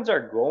Smith twins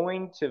are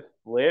going to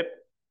flip,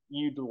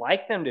 you'd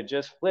like them to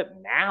just flip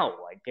now,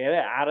 like get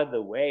it out of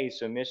the way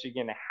so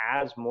Michigan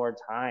has more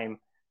time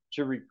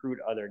to recruit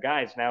other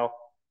guys. Now,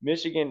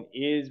 Michigan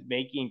is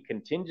making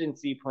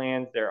contingency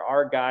plans. There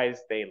are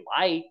guys they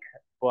like,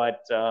 but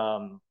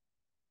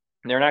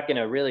they're not going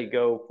to really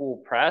go full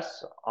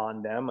press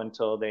on them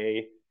until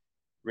they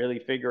really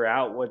figure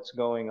out what's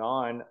going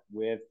on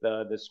with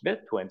the Smith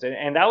twins.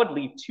 And that would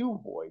leave 2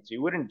 voids.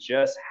 You wouldn't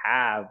just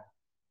have,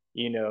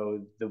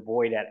 the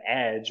void at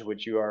edge,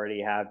 which you already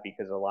have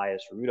because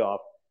Elias Rudolph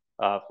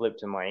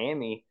flipped to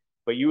Miami,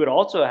 but you would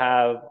also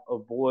have a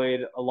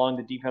void along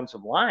the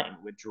defensive line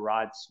with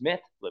Gerard Smith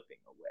flipping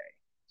away.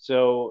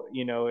 So,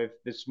 if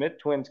the Smith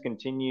twins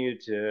continue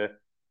to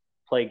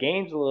play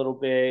games a little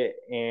bit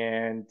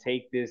and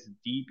take this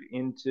deep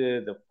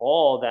into the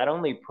fall, that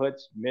only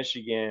puts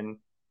Michigan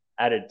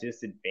at a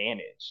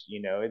disadvantage.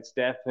 It's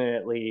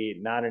definitely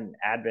not an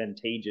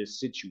advantageous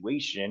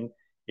situation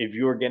if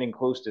you're getting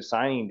close to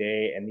signing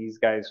day and these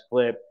guys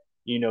flip,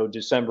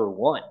 December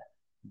 1.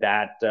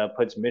 That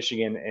puts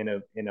Michigan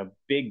in a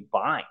big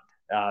bind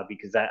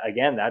because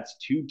that's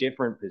 2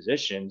 different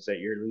positions that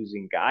you're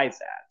losing guys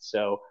at.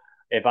 So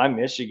if I'm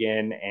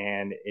Michigan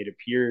and it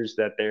appears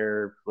that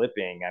they're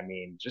flipping,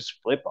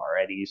 just flip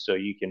already so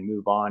you can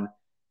move on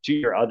to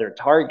your other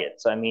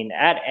targets. I mean,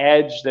 at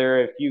edge, there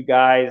are a few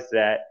guys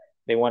that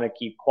they want to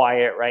keep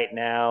quiet right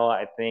now.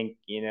 I think,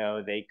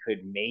 they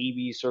could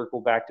maybe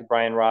circle back to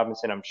Brian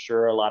Robinson. I'm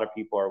sure a lot of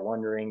people are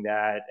wondering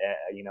that.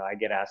 I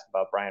get asked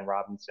about Brian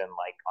Robinson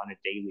like on a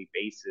daily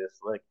basis.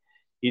 Look,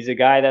 he's a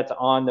guy that's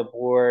on the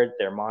board.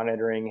 They're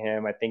monitoring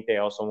him. I think they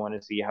also want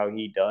to see how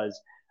he does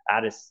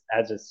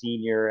as a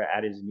senior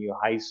at his new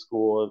high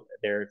school.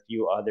 There are a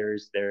few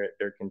others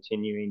they're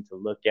continuing to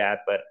look at,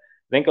 but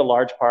I think a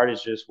large part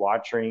is just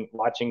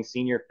watching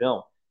senior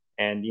film.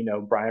 And,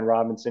 Brian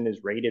Robinson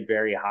is rated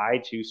very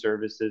high. Two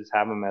services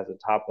have him as a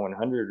top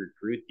 100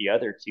 recruit. The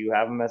other two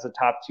have him as a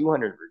top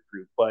 200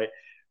 recruit. But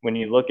when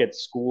you look at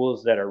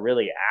schools that are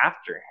really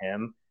after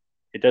him,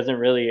 it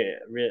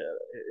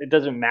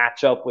doesn't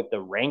match up with the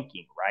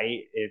ranking,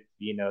 right? If,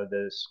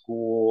 the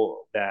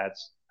school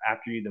that's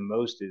after you the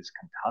most is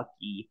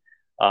Kentucky,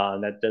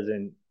 that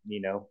doesn't,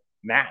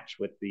 match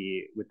with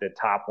the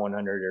top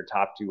 100 or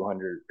top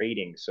 200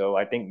 rating. So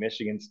I think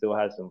Michigan still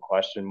has some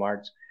question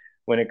marks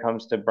when it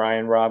comes to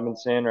Brian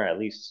Robinson, or at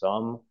least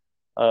some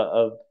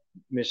of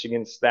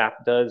Michigan's staff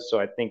does. So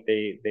I think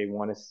they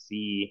want to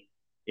see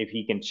if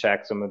he can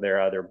check some of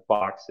their other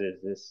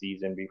boxes this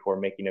season before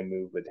making a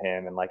move with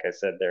him. And like I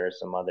said, there are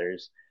some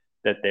others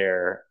that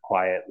they're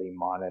quietly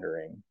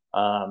monitoring.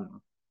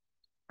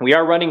 We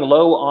are running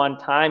low on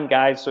time,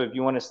 guys. So if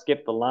you want to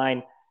skip the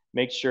line,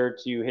 make sure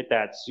to hit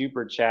that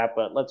super chat.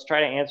 But let's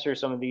try to answer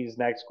some of these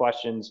next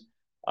questions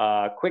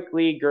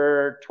quickly.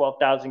 Gur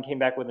 12,000 came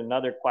back with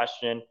another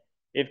question.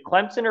 If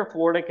Clemson or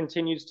Florida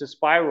continues to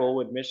spiral,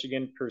 would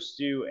Michigan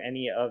pursue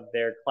any of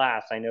their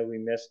class? I know we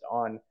missed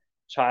on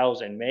Childs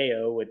and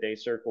Mayo. Would they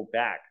circle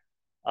back?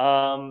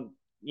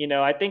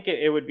 I think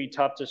it would be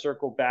tough to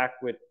circle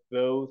back with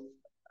both.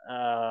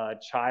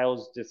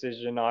 Child's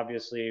decision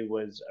obviously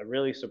was a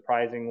really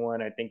surprising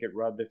one. I think it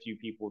rubbed a few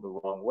people the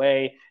wrong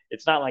way.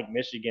 It's not like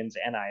Michigan's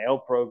NIL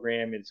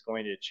program is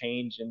going to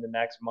change in the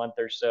next month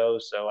or so.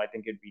 So I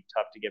think it'd be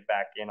tough to get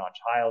back in on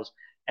Childs,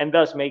 and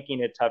thus making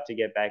it tough to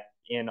get back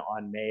in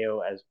on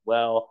Mayo as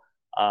well.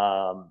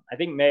 I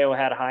think Mayo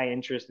had high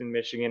interest in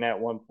Michigan at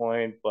one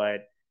point,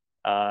 but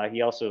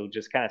he also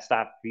just kind of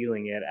stopped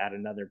feeling it at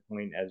another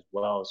point as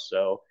well.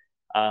 So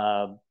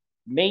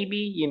maybe,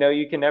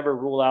 you can never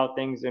rule out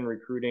things in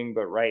recruiting,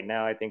 but right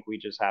now I think we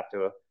just have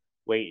to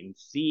wait and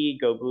see.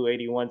 Go Blue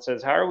 81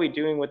 says, how are we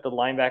doing with the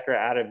linebacker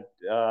out of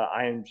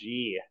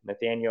IMG,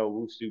 Nathaniel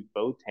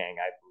Owusu-Boateng,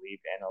 I believe,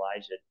 and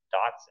Elijah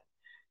Dotson?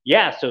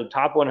 Yeah, so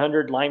top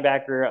 100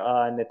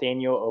 linebacker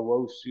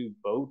Nathaniel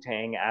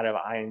Owusu-Boateng out of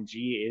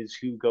IMG is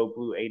who Go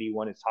Blue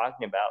 81 is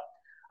talking about.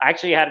 I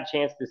actually had a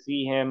chance to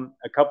see him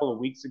a couple of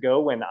weeks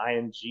ago when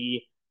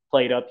IMG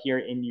played up here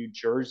in New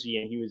Jersey,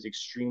 and he was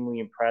extremely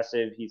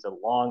impressive. He's a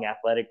long,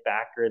 athletic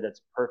backer that's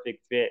a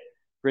perfect fit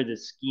for the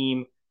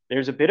scheme.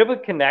 There's a bit of a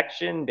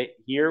connection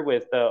here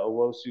with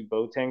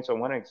Owusu-Boateng, so I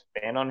want to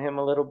expand on him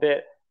a little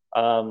bit.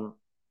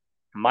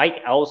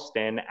 Mike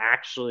Elston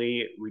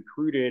actually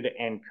recruited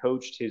and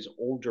coached his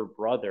older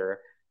brother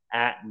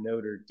at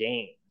Notre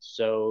Dame.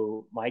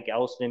 So Mike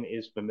Elston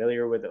is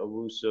familiar with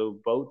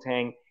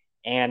Owusu-Boateng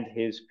and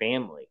his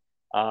family.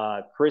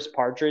 Chris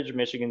Partridge,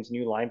 Michigan's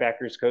new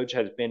linebackers coach,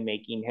 has been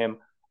making him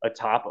a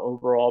top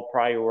overall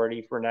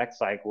priority for next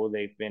cycle.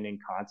 They've been in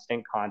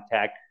constant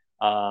contact.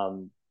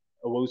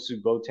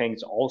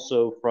 Owusu-Boateng's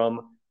also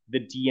from the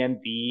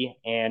DMV,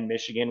 and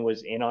Michigan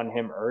was in on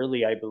him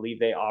early. I believe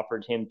they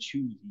offered him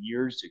 2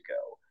 years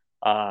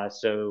ago.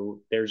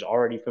 So there's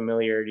already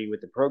familiarity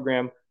with the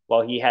program.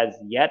 While he has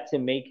yet to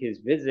make his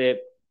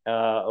visit,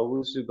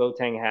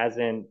 Owusu-Boateng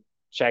hasn't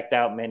checked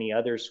out many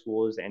other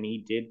schools, and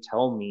he did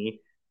tell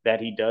me that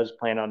he does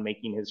plan on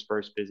making his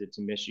first visit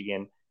to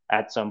Michigan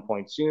at some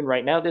point soon.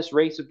 Right now, this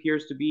race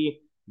appears to be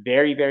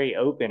very, very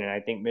open, and I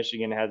think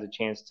Michigan has a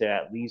chance to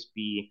at least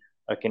be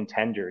a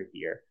contender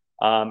here.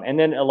 And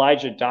then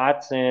Elijah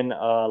Dotson,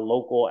 a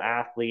local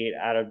athlete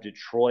out of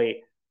Detroit,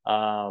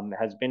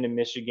 has been to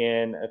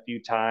Michigan a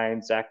few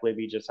times. Zach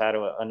Libby just had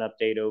an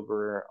update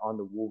over on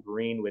the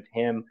Wolverine with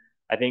him.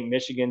 I think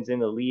Michigan's in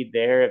the lead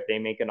there. If they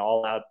make an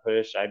all-out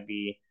push, I'd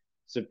be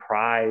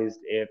surprised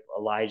if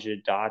Elijah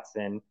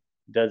Dotson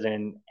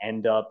doesn't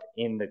end up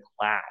in the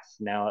class.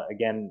 Now,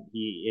 again,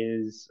 he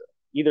is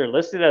either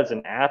listed as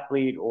an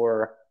athlete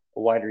or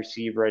a wide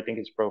receiver. I think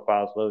his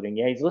profile is loading.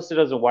 Yeah, he's listed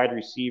as a wide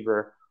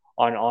receiver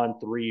on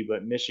On3,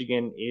 but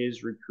Michigan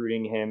is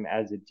recruiting him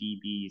as a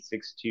DB,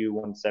 6'2",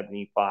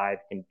 175,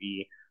 can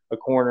be a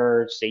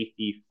corner,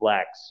 safety,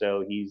 flex.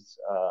 So he's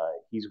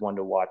one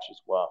to watch as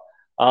well.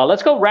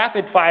 Let's go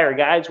rapid fire,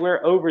 guys.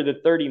 We're over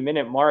the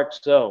 30-minute mark,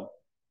 so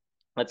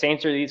let's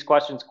answer these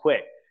questions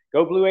quick.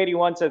 Go Blue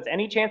 81 says,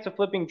 any chance of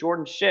flipping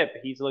Jordan Shipp?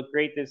 He's looked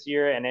great this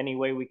year, and any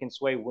way we can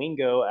sway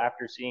Wingo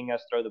after seeing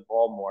us throw the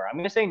ball more? I'm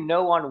going to say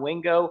no on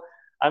Wingo.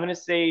 I'm going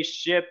to say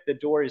Shipp. The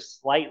door is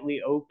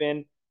slightly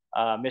open.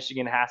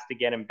 Michigan has to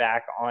get him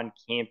back on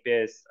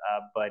campus,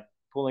 but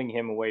pulling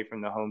him away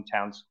from the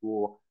hometown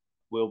school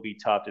will be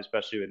tough,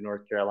 especially with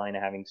North Carolina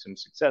having some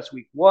success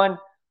week one.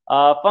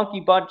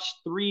 Funky Bunch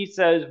 3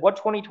 says, what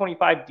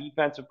 2025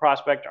 defensive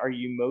prospect are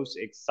you most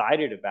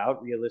excited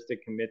about?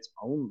 Realistic commits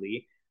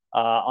only.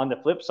 On the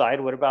flip side,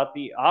 what about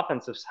the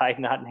offensive side,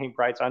 not named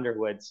Bryce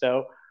Underwood?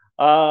 So,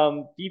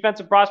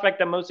 defensive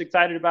prospect I'm most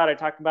excited about, I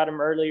talked about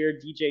him earlier,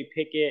 DJ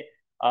Pickett,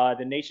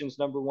 the nation's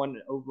 #1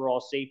 overall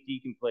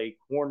safety, can play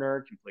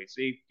corner, can play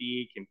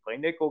safety, can play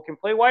nickel, can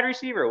play wide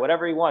receiver,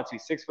 whatever he wants.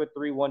 He's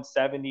 6'3",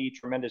 170,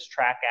 tremendous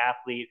track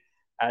athlete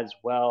as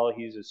well.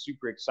 He's a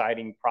super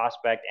exciting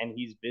prospect, and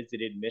he's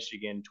visited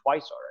Michigan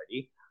twice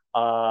already.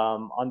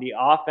 On the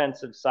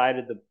offensive side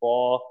of the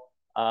ball,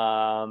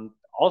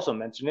 also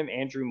mentioned him,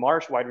 Andrew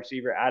Marsh, wide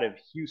receiver out of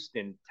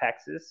Houston,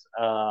 Texas,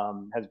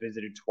 has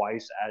visited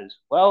twice as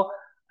well.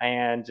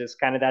 And just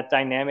kind of that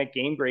dynamic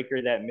game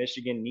breaker that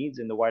Michigan needs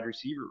in the wide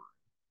receiver room.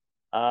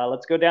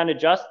 Let's go down to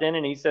Justin,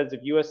 and he says,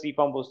 if USC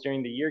fumbles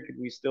during the year, could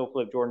we still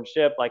flip Jordan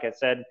Shipp? Like I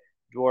said,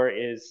 door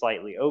is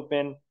slightly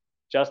open.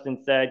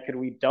 Justin said, could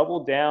we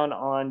double down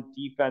on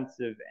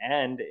defensive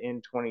end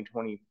in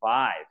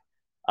 2025?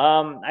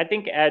 I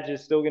think edge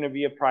is still going to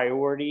be a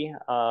priority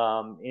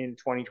in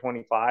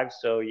 2025.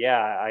 So, yeah,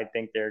 I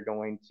think they're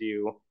going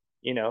to,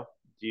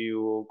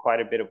 do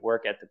quite a bit of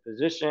work at the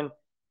position.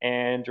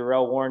 And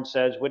Jarrell Warren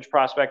says, which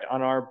prospect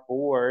on our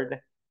board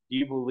do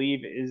you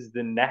believe is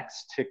the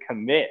next to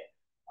commit?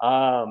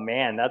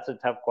 Man, that's a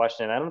tough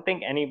question. I don't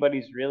think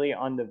anybody's really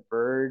on the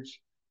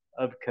verge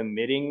of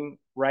committing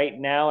right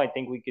now. I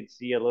think we could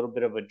see a little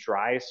bit of a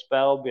dry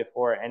spell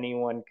before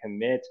anyone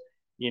commits.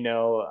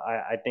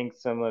 I think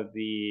some of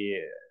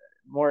the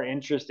more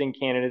interesting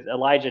candidates,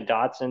 Elijah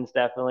Dotson's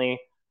definitely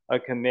a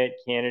commit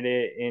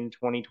candidate in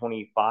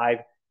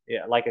 2025.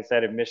 Like I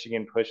said, if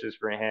Michigan pushes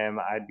for him,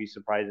 I'd be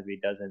surprised if he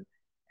doesn't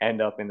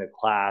end up in the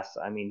class.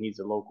 I mean, he's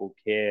a local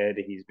kid.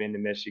 He's been to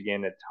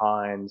Michigan a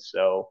ton.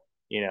 So,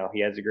 he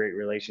has a great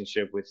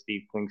relationship with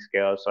Steve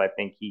Klinkscale. So I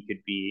think he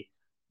could be,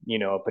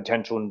 a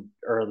potential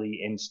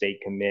early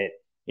in-state commit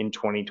in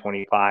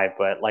 2025.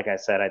 But like I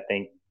said, I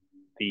think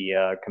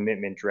the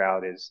commitment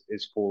drought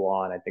is full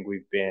on. I think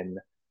we've been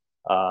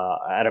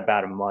at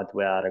about a month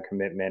without a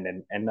commitment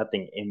and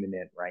nothing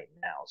imminent right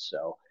now.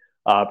 So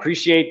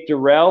appreciate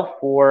Darrell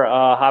for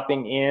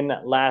hopping in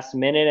last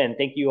minute, and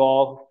thank you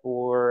all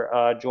for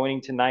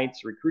joining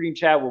tonight's recruiting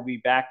chat. We'll be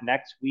back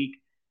next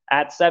week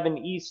at 7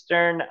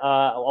 Eastern.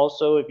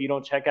 Also, if you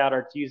don't check out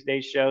our Tuesday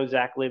show,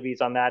 Zach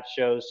Libby's on that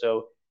show,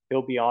 so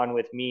he'll be on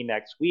with me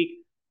next week.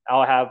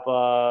 I'll have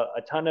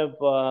a ton of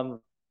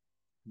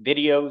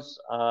videos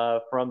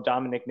from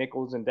Dominic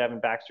Nichols and Devin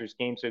Baxter's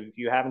game. So if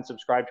you haven't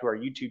subscribed to our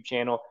YouTube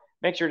channel,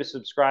 make sure to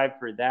subscribe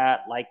for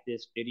that, like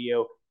this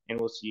video, and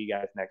we'll see you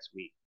guys next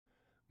week.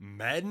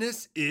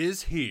 Madness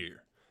is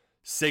here.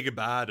 Say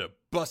goodbye to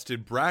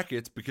busted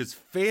brackets because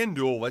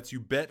FanDuel lets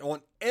you bet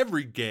on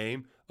every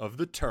game of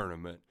the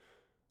tournament.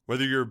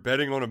 Whether you're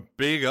betting on a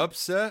big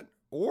upset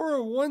or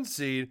a 1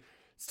 seed,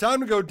 it's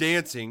time to go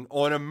dancing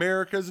on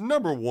America's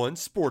 #1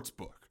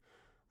 sportsbook.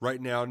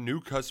 Right now, new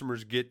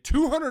customers get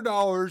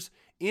 $200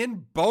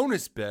 in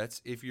bonus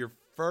bets if your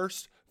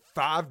first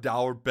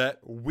 $5 bet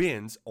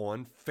wins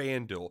on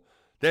FanDuel.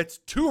 That's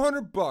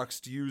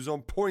 $200 to use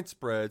on point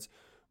spreads,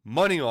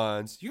 money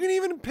lines. You can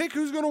even pick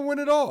who's going to win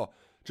it all.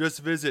 Just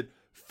visit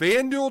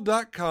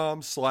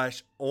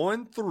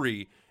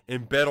FanDuel.com/on3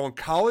 and bet on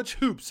college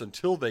hoops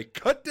until they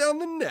cut down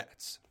the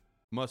nets.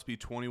 Must be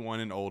 21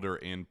 and older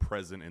and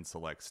present in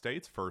select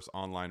states. First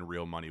online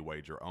real money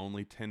wager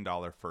only.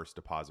 $10 first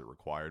deposit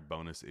required.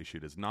 Bonus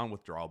issued as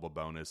non-withdrawable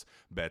bonus.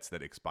 Bets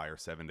that expire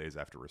 7 days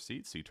after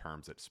receipt. See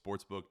terms at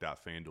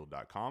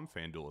sportsbook.fanduel.com.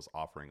 FanDuel is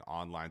offering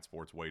online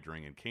sports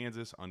wagering in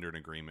Kansas under an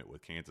agreement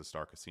with Kansas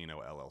Star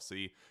Casino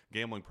LLC.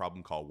 Gambling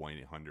problem? Call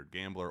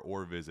 1-800-GAMBLER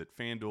or visit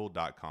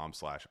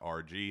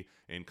fanduel.com/RG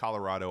in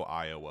Colorado,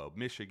 Iowa,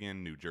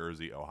 Michigan, New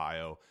Jersey,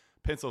 Ohio,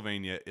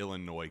 Pennsylvania,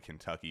 Illinois,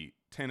 Kentucky,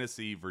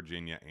 Tennessee,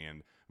 Virginia,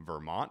 and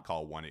Vermont.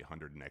 Call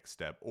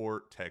 1-800-NEXT-STEP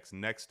or text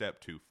NEXT STEP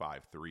to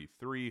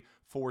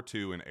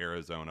 53342. In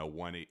Arizona,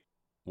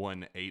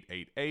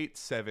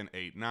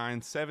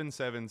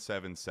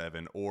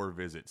 1-888-789-7777 or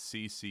visit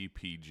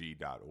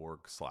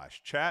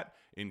ccpg.org/chat.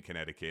 In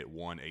Connecticut,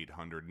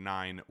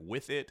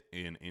 1-800-9-WITH-IT.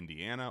 In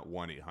Indiana,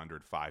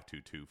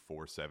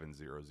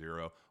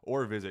 1-800-522-4700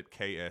 or visit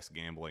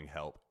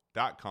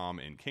ksgamblinghelp.com.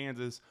 In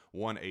Kansas,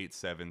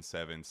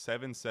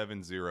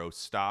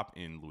 1-877-770-STOP.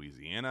 In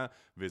Louisiana,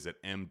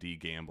 visit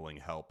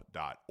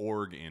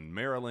mdgamblinghelp.org. In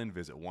Maryland,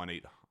 visit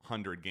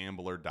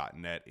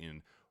 1-800-gambler.net.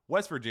 In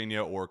West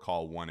Virginia, or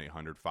call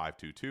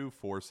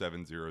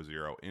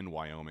 1-800-522-4700. In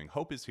Wyoming,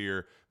 hope is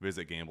here.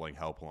 Visit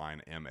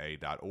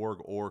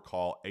gamblinghelplinema.org or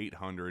call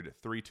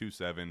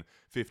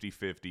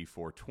 800-327-5050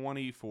 for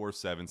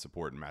 24/7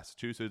 support in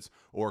Massachusetts,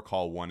 or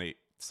call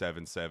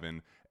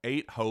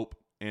 1-877-8-HOPE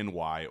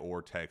NY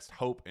or text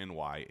HOPE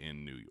NY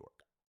in New York.